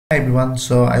Hi everyone,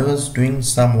 so I was doing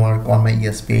some work on my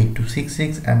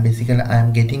ESP8266 and basically I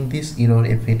am getting this error,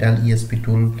 a fatal ESP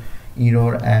tool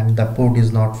error, and the port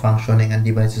is not functioning and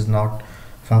device is not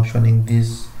functioning,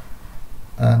 this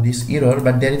error.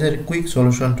 But there is a quick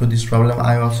solution to this problem.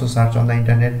 I also searched on the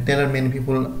internet. There are many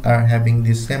people are having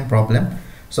this same problem,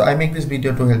 so I make this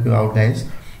video to help you out, guys.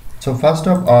 So first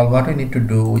of all, what we need to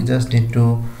do, we just need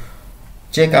to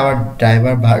check our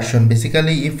driver version.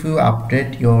 Basically, if you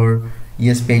update your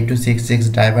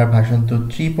ESP8266 driver version to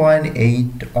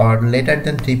 3.8 or later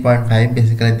than 3.5,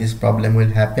 basically this problem will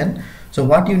happen. So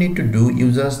what you need to do,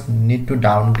 you just need to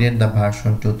downgrade the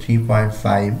version to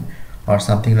 3.5 or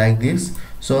something like this.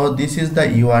 So this is the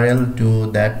URL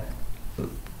to that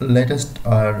latest,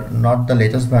 or not the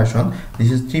latest version.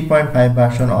 This is 3.5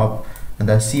 version of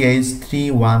the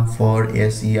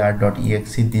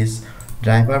CH314ser.exe, this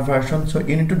driver version. So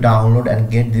you need to download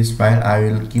and get this file. I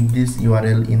will keep this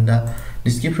URL in the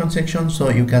description section,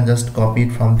 so you can just copy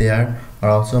it from there, or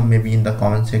also maybe in the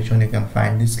comment section you can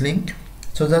find this link.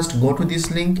 So just go to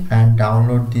this link and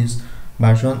download this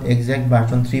version, exact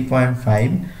version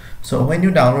 3.5. so when you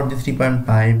download the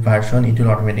 3.5 version, it will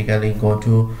automatically go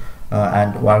to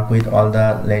and work with all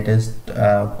the latest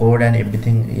code and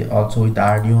everything, also with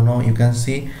Arduino. You can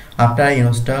see after I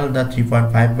install the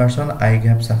 3.5 version, I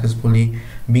have successfully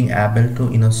been able to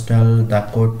install the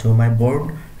code to my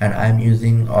board, and I'm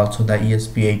using also the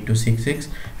ESP8266,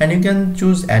 and you can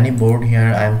choose any board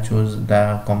here. I'm choose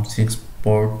the COM6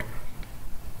 port,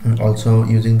 also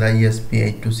using the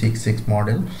ESP8266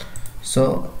 model.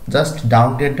 So just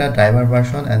downgrade the driver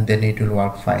version and then it will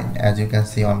work fine, as you can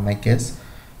see on my case.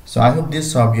 So I hope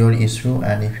this solved your issue,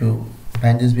 and if you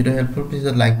find this video helpful, please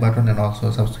hit the like button and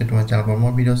also subscribe to my channel for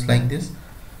more videos like this.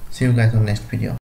 See you guys on next video.